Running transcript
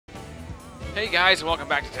Hey guys, and welcome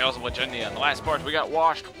back to Tales of Legendia. In the last part, we got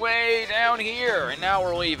washed way down here, and now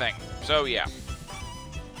we're leaving. So, yeah.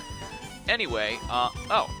 Anyway,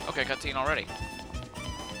 oh, okay, cutscene already.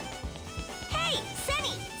 Hey, Senny,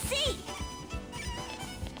 see!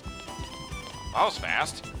 That was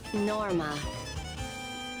fast. Norma.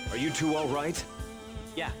 Are you two all right?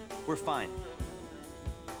 Yeah, we're fine.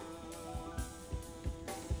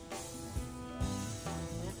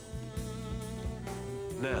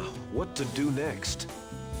 Now, what to do next?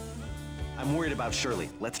 I'm worried about Shirley.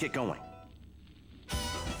 Let's get going.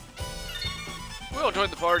 We'll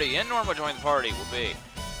join the party, and Norma join the party, will be.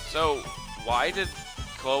 So, why did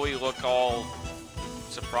Chloe look all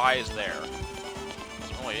surprised there?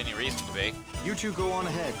 There's really any reason to be. You two go on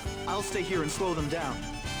ahead. I'll stay here and slow them down.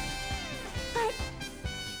 But...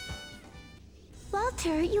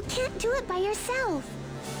 Walter, you can't do it by yourself.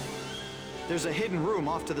 There's a hidden room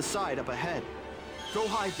off to the side up ahead. Go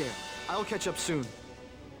hide there. I'll catch up soon.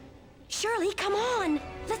 Shirley, come on!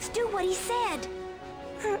 Let's do what he said!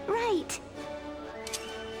 Right.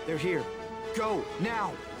 They're here. Go,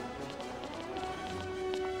 now!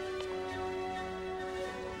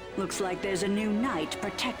 Looks like there's a new knight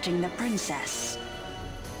protecting the princess.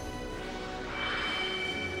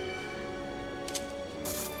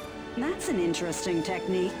 That's an interesting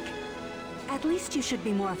technique. At least you should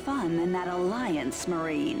be more fun than that Alliance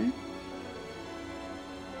Marine.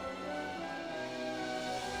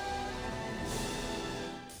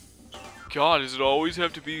 God, does it always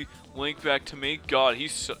have to be linked back to me? God,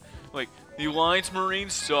 he's like, the Alliance Marine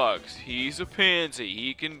sucks. He's a pansy.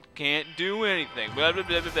 He can't do anything. Blah, blah,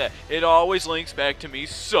 blah, blah, blah. It always links back to me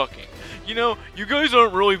sucking. You know, you guys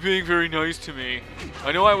aren't really being very nice to me.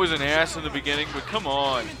 I know I was an ass in the beginning, but come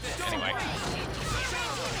on. Anyway.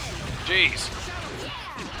 Jeez.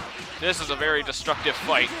 This is a very destructive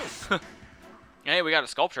fight. Hey, we got a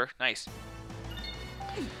sculpture. Nice.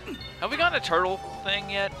 Have we gotten a turtle thing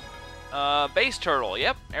yet? Base turtle.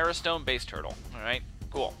 Yep, Aerostone base turtle. Alright,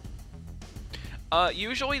 cool.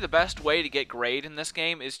 Usually the best way to get grade in this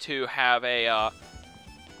game is to have a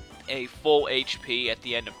full HP at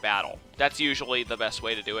the end of battle. That's usually the best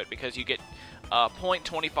way to do it, because you get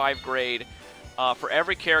 0.25 grade for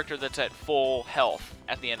every character that's at full health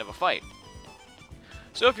at the end of a fight.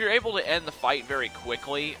 So if you're able to end the fight very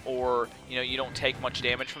quickly, or you don't take much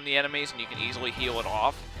damage from the enemies and you can easily heal it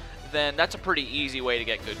off, then that's a pretty easy way to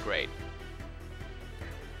get good grade.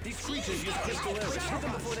 These creatures use crystal arrows. Hit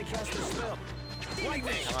them before they cast their spell.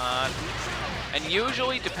 Come on. And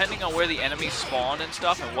usually, depending on where the enemies spawn and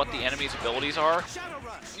stuff, and what the enemy's abilities are,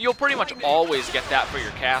 you'll pretty much always get that for your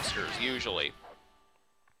casters, usually.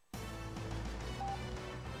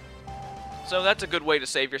 So that's a good way to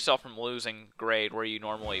save yourself from losing grade where you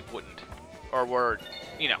normally wouldn't. Or where,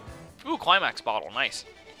 Ooh, climax bottle, nice.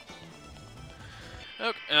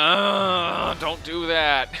 Okay. Don't do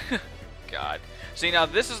that. God. See, now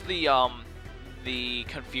this is the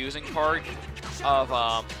confusing part of,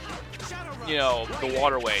 the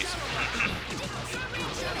waterways.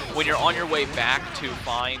 When you're on your way back to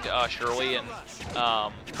find Shirley and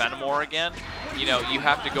Fenimore again, you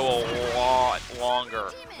have to go a lot longer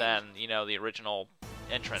than, the original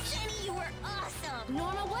entrance. Jenny, you were awesome!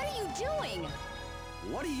 Norma, what are you doing?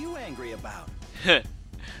 What are you angry about?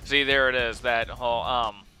 See, there it is, that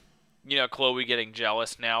whole, Chloe getting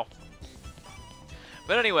jealous now.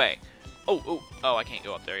 But anyway, oh, I can't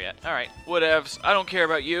go up there yet. Alright, whatevs, I don't care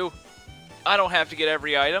about you. I don't have to get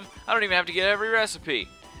every item. I don't even have to get every recipe.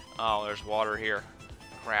 Oh, there's water here.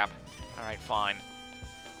 Crap. Alright, fine.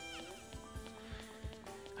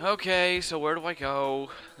 Okay, so where do I go?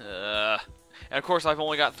 And of course, I've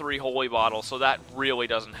only got 3 holy bottles, so that really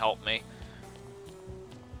doesn't help me.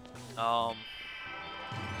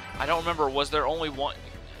 I don't remember, was there only one?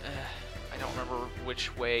 I don't remember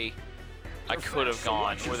which way I could have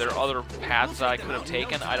gone. Were there other paths that I could have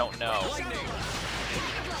taken? I don't know.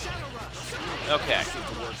 Okay.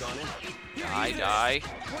 Die.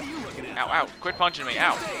 Ow, ow. Quit punching me.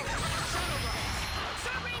 Ow.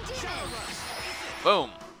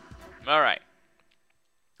 Boom. Alright.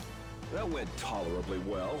 That went tolerably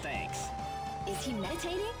well. Thanks. Is he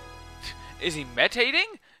meditating? Is he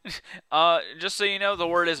meditating? Just so you know, the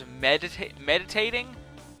word is meditating,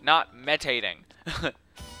 not metating.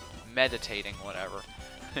 Meditating, whatever.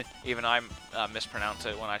 Even I mispronounce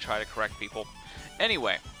it when I try to correct people.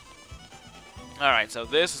 Anyway. Alright, so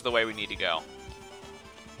this is the way we need to go.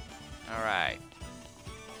 Alright.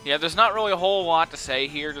 Yeah, there's not really a whole lot to say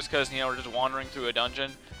here, just because, we're just wandering through a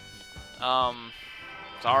dungeon.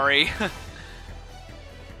 Sorry.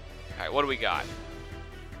 Alright, what do we got?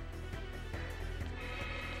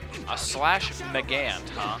 A slash Megant,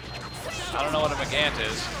 huh? I don't know what a Megant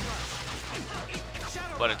is,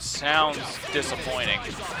 but it sounds disappointing.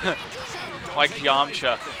 Like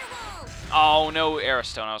Yamcha. Oh, no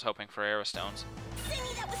Aerostone. I was hoping for Aerostones.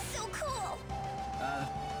 Cindy, that was so cool.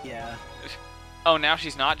 Yeah. Oh, now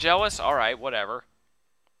she's not jealous? Alright, whatever.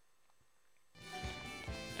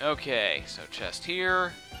 Okay, so chest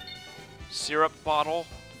here. Syrup bottle.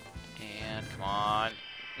 And come on.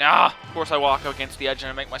 Nah! Of course I walk up against the edge and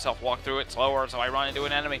I make myself walk through it slower, so I run into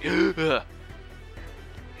an enemy.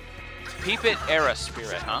 Peep it, Era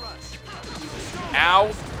Spirit, huh?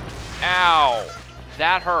 Ow! Ow!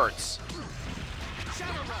 That hurts.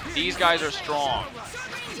 These guys are strong.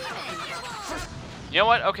 You know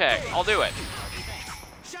what? Okay, I'll do it.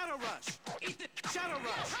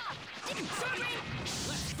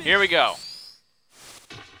 Here we go.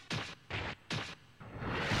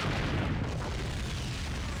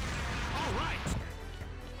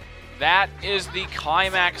 That is the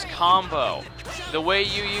climax combo. The way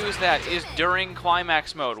you use that is during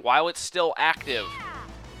climax mode, while it's still active.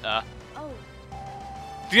 Oh.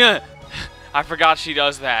 I forgot she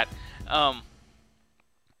does that.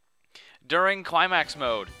 During climax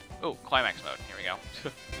mode. Oh, climax mode. Here we go.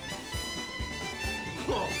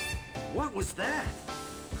 Whoa! What was that?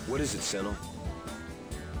 What is it, Sentinel?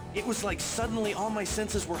 It was like suddenly all my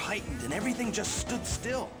senses were heightened and everything just stood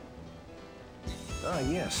still. Ah,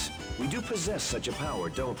 yes. We do possess such a power,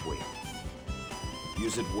 don't we?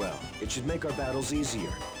 Use it well. It should make our battles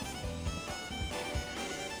easier.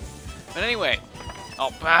 But anyway.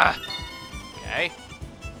 Oh, bah. Okay.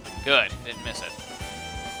 Good. Didn't miss it.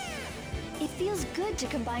 It feels good to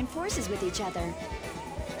combine forces with each other.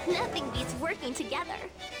 Nothing beats working together.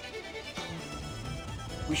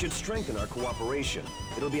 We should strengthen our cooperation.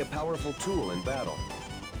 It'll be a powerful tool in battle.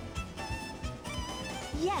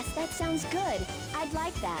 Yes, that sounds good. I'd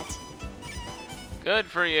like that. Good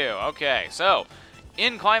for you. Okay, so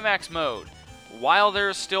in climax mode, while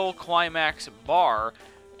there's still climax bar,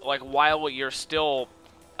 like while you're still,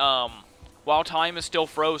 while time is still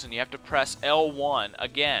frozen, you have to press L1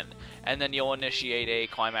 again, and then you'll initiate a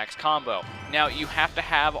climax combo. Now, you have to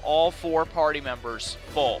have all 4 party members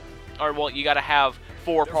full. Or, well, you gotta have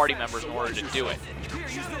 4 party members in order to do it.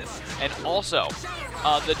 And also,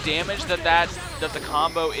 the damage that the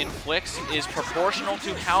combo inflicts is proportional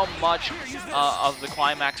to how much of the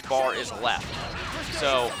climax bar is left.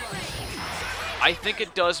 So, I think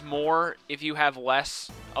it does more if you have less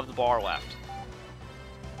of the bar left.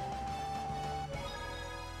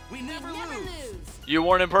 We never lose. You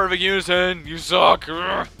weren't in perfect unison. You suck.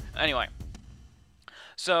 Ugh. Anyway,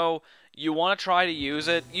 so you want to try to use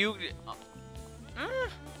it.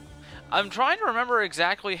 I'm trying to remember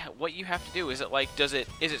exactly what you have to do. Is it like, is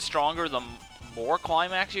it stronger the more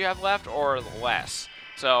climax you have left or less?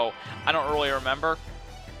 So I don't really remember,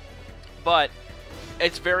 but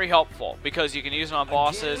it's very helpful because you can use it on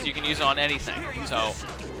bosses, you can use it on anything. So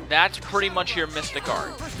that's pretty much your Mystic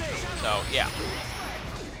Art. So yeah.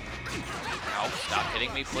 Oh, stop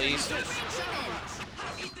hitting me, please.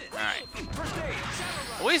 Alright.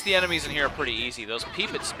 At least the enemies in here are pretty easy. Those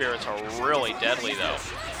Peepit spirits are really deadly, though.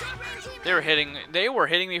 They were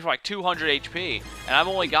hitting me for like 200 HP, and I've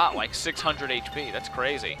only got like 600 HP. That's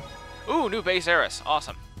crazy. Ooh, new base Eris.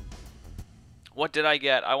 Awesome. What did I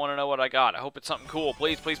get? I want to know what I got. I hope it's something cool.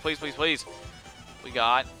 Please, please, please, please, please. We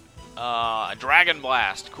got a Dragon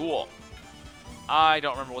Blast. Cool. I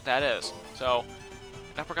don't remember what that is. So,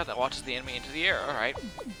 I forgot that launches the enemy into the air. Alright.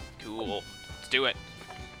 Cool. Let's do it.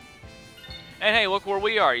 And hey, look where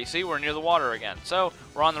we are. You see, we're near the water again. So,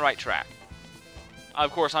 we're on the right track.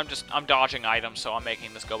 Of course, I'm dodging items, so I'm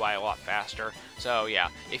making this go by a lot faster. So, yeah.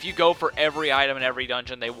 If you go for every item in every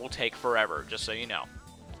dungeon, they will take forever, just so you know.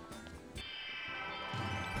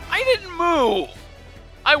 I didn't move!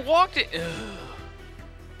 I walked it. Ugh.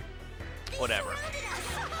 Whatever.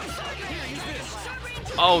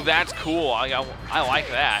 Oh, that's cool. I like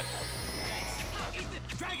that.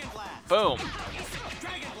 Boom.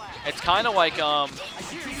 It's kind of like,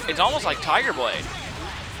 it's almost like Tiger Blade.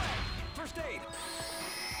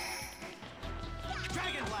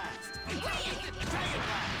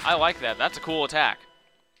 I like that. That's a cool attack.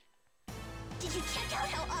 Did you check out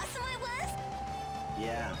how awesome I was?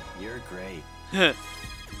 Yeah, you're great.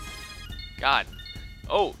 God.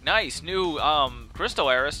 Oh, nice. New Crystal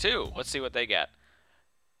Eras, too. Let's see what they get.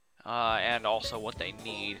 And also what they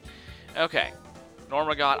need. Okay.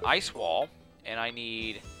 Norma got Ice Wall, and I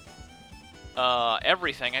need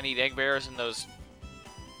everything. I need Egg Bears and those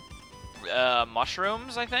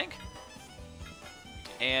mushrooms, I think.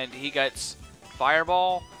 And he gets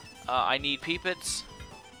Fireball. I need Peepits,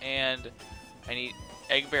 and I need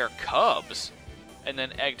Egg Bear Cubs. And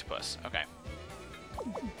then Eggtopus. Okay.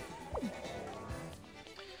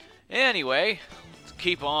 Anyway, let's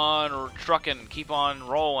keep on trucking, keep on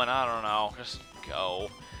rolling. I don't know. Just go.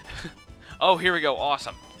 Oh, here we go.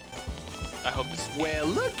 Awesome. I hope this. Well,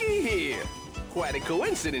 looky here. Quite a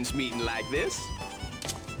coincidence meeting like this.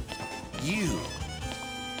 You.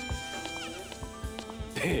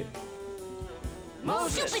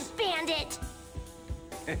 Moses! Stupid bandit!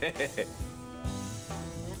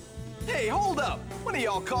 Hey, hold up! One of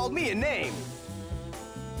y'all called me a name.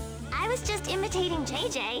 I was just imitating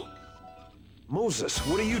JJ. Moses,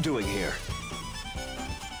 what are you doing here?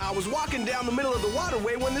 I was walking down the middle of the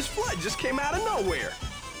waterway when this flood just came out of nowhere.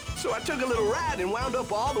 So I took a little ride and wound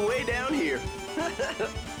up all the way down here.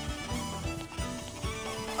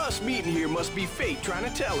 Us meeting here must be fate trying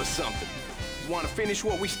to tell us something. Want to finish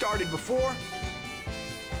what we started before?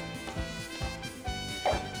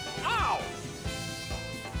 Ow!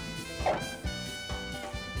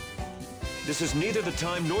 This is neither the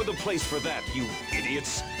time nor the place for that, you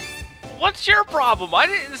idiots. What's your problem? I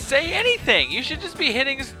didn't say anything. You should just be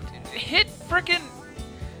hit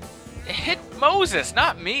Moses,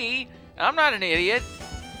 not me. I'm not an idiot.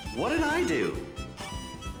 What did I do?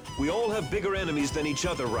 We all have bigger enemies than each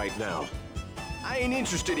other right now. I ain't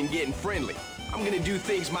interested in getting friendly. I'm gonna do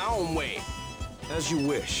things my own way. As you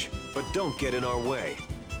wish, but don't get in our way.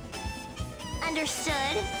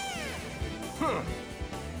 Understood?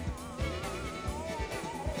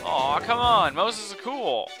 Aw, come on. Moses is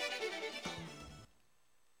cool.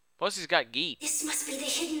 Plus, he's got geek. This must be the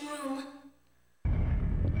hidden room.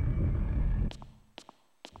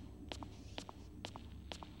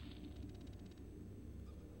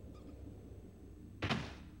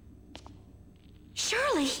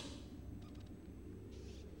 Shirley!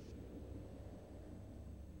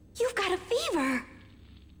 You've got a fever!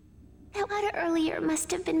 That water earlier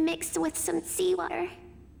must have been mixed with some seawater.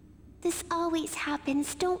 This always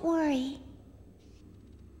happens, don't worry.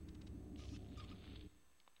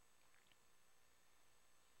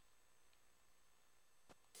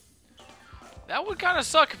 That would kind of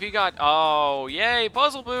suck if you got... Oh, yay,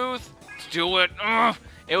 puzzle booth. Let's do it. Ugh.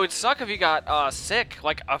 It would suck if you got sick,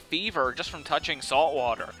 like a fever, just from touching salt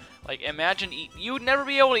water. Like, imagine you would never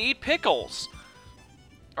be able to eat pickles.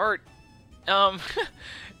 Or, oh,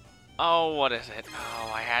 what is it?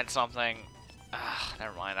 Oh, I had something.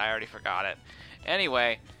 Never mind, I already forgot it.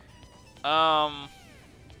 Anyway, what am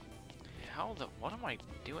I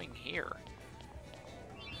doing here?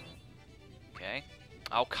 Okay.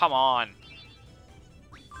 Oh, come on.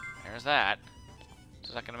 There's that.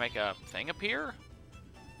 Is that gonna make a thing appear?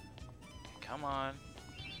 Come on.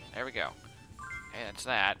 There we go. Okay, that's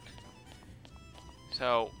that.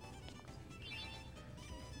 So...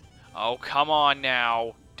 Oh, come on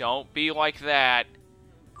now. Don't be like that.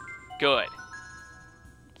 Good.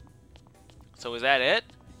 So is that it?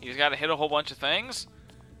 You just gotta hit a whole bunch of things?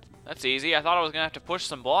 That's easy. I thought I was gonna have to push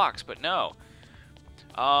some blocks, but no.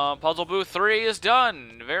 Puzzle Booth 3 is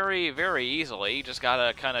done very, very easily. You just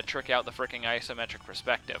gotta kind of trick out the freaking isometric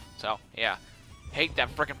perspective. So, yeah. Hate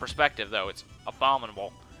that freaking perspective, though. It's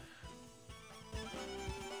abominable.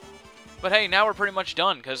 But hey, now we're pretty much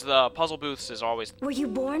done, because the puzzle booths is always... Were you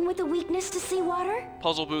born with a weakness to seawater?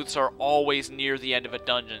 Puzzle booths are always near the end of a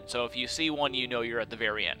dungeon, so if you see one, you know you're at the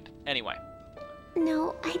very end. Anyway.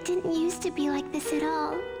 No, I didn't used to be like this at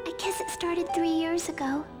all. I guess it started 3 years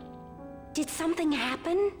ago. Did something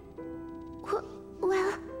happen?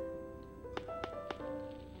 Well...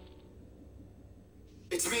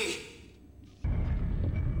 It's me.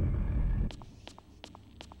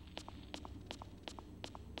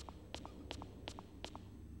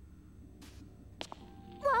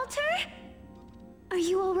 Walter? Are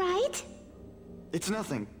you alright? It's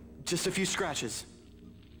nothing. Just a few scratches.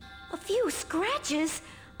 A few scratches?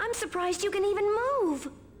 I'm surprised you can even move.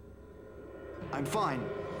 I'm fine.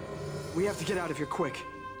 We have to get out of here quick.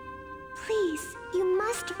 Please, you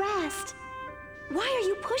must rest. Why are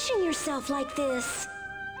you pushing yourself like this?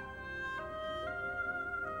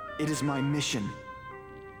 It is my mission.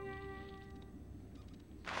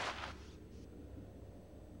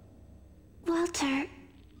 Walter...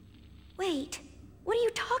 Wait, what are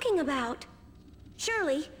you talking about?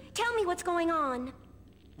 Shirley, tell me what's going on.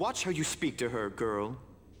 Watch how you speak to her, girl.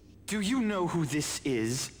 Do you know who this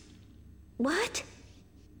is? What?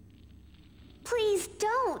 Please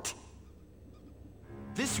don't.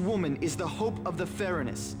 This woman is the hope of the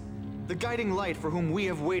Merines, the guiding light for whom we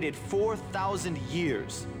have waited 4,000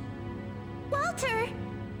 years. Walter!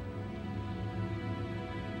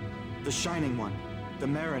 The Shining One, the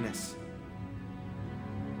Merines.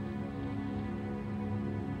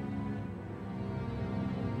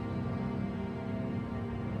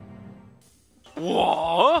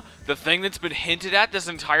 What? The thing that's been hinted at this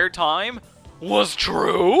entire time was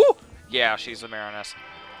true? Yeah, she's the Merines.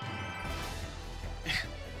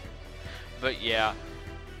 But yeah.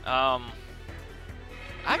 I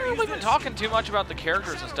haven't really been talking too much about the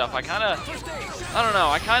characters and stuff. I don't know,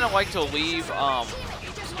 I kind of like to leave,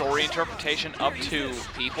 story interpretation up to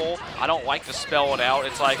people. I don't like to spell it out.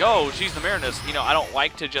 It's like, oh, she's the Merines. You know, I don't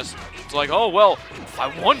like to just, it's like, oh, well, I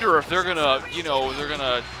wonder if they're gonna, you know, they're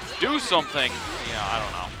gonna do something. You know, I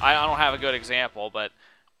don't know. I don't have a good example, but...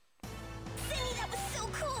 That was so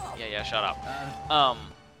cool. Yeah, shut up.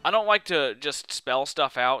 I don't like to just spell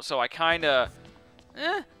stuff out, so I kinda...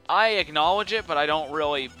 I acknowledge it, but I don't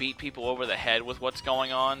really beat people over the head with what's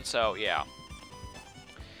going on, so yeah.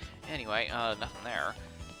 Anyway, nothing there.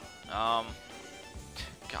 God,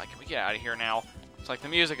 can we get out of here now? It's like the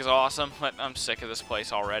music is awesome, but I'm sick of this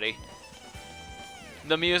place already.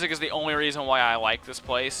 The music is the only reason why I like this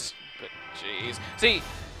place, but jeez. See,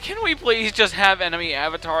 can we please just have enemy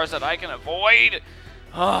avatars that I can avoid?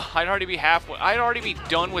 I'd already be halfway. I'd already be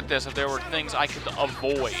done with this if there were things I could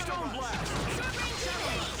avoid.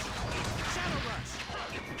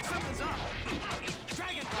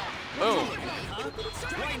 Boom.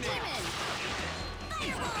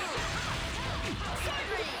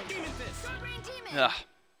 Ugh.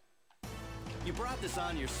 You brought this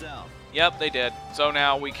on yourself. Yep, they did. So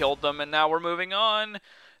now we killed them, and now we're moving on.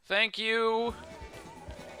 Thank you.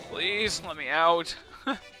 Please, let me out.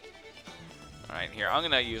 Alright, here. I'm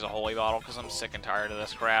going to use a holy bottle because I'm sick and tired of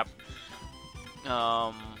this crap. 3.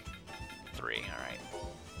 Alright.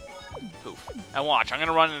 Poof. And watch. I'm going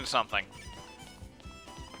to run into something.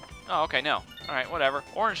 Oh, okay, no. Alright, whatever.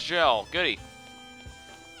 Orange gel. Goody.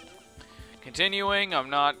 Continuing. I'm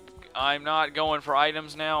not going for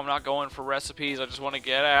items now. I'm not going for recipes. I just want to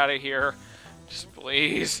get out of here. Just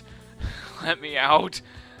please. Let me out.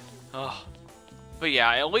 Ugh. But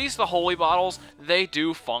yeah, at least the holy bottles, they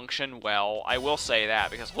do function well. I will say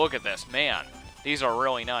that, because look at this. Man, these are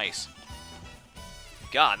really nice.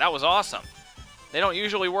 God, that was awesome. They don't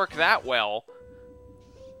usually work that well.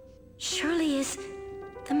 Shirley is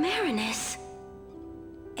the Merines.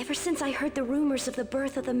 Ever since I heard the rumors of the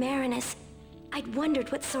birth of the Merines, I'd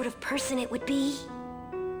wondered what sort of person it would be.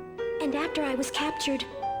 And after I was captured,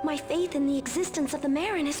 my faith in the existence of the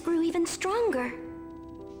Merines grew even stronger.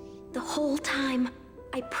 The whole time,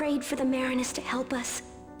 I prayed for the Merines to help us,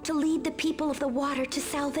 to lead the people of the water to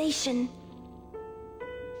salvation.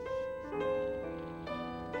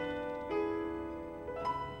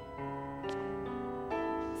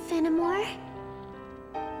 Fenimore?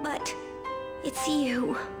 But it's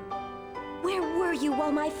you. Where were you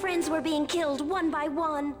while my friends were being killed one by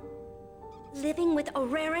one? Living with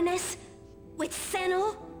Merines? With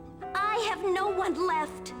Senel? I have no one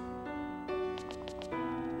left.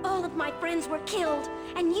 All of my friends were killed,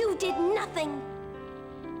 and you did nothing.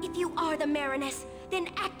 If you are the Merines, then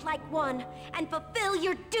act like one, and fulfill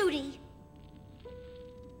your duty.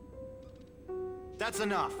 That's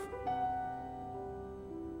enough.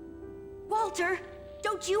 Walter,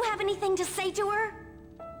 don't you have anything to say to her?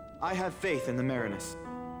 I have faith in the Merines.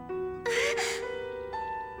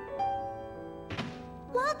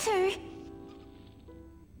 Walter!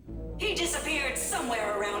 He disappeared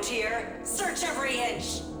somewhere around here. Search every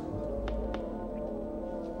inch.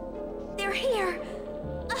 They're here!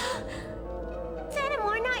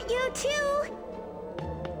 Fenimore, not you too!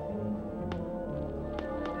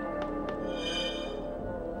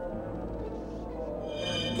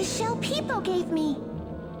 The shell Peepo gave me.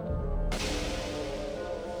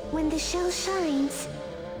 When the shell shines...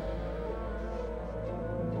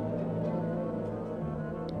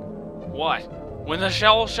 What? When the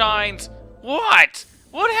shell shines? What?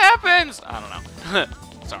 What happens? I don't know.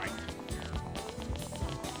 Sorry.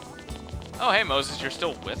 Oh, hey, Moses, you're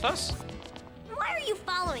still with us? Why are you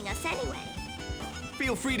following us anyway?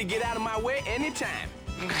 Feel free to get out of my way anytime.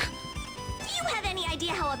 Do you have any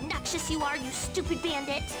idea how obnoxious you are, you stupid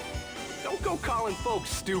bandit? Don't go calling folks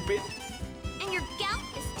stupid. And your gout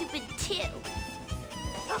is stupid too.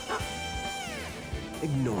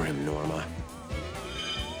 Ignore him, Norma.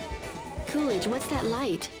 Coolidge, what's that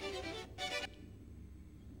light?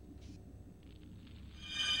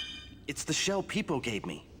 It's the shell Peepo gave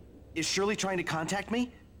me. Is Shirley trying to contact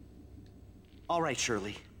me? All right,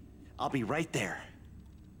 Shirley. I'll be right there.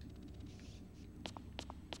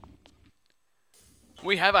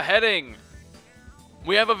 We have a heading.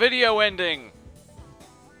 We have a video ending.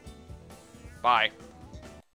 Bye.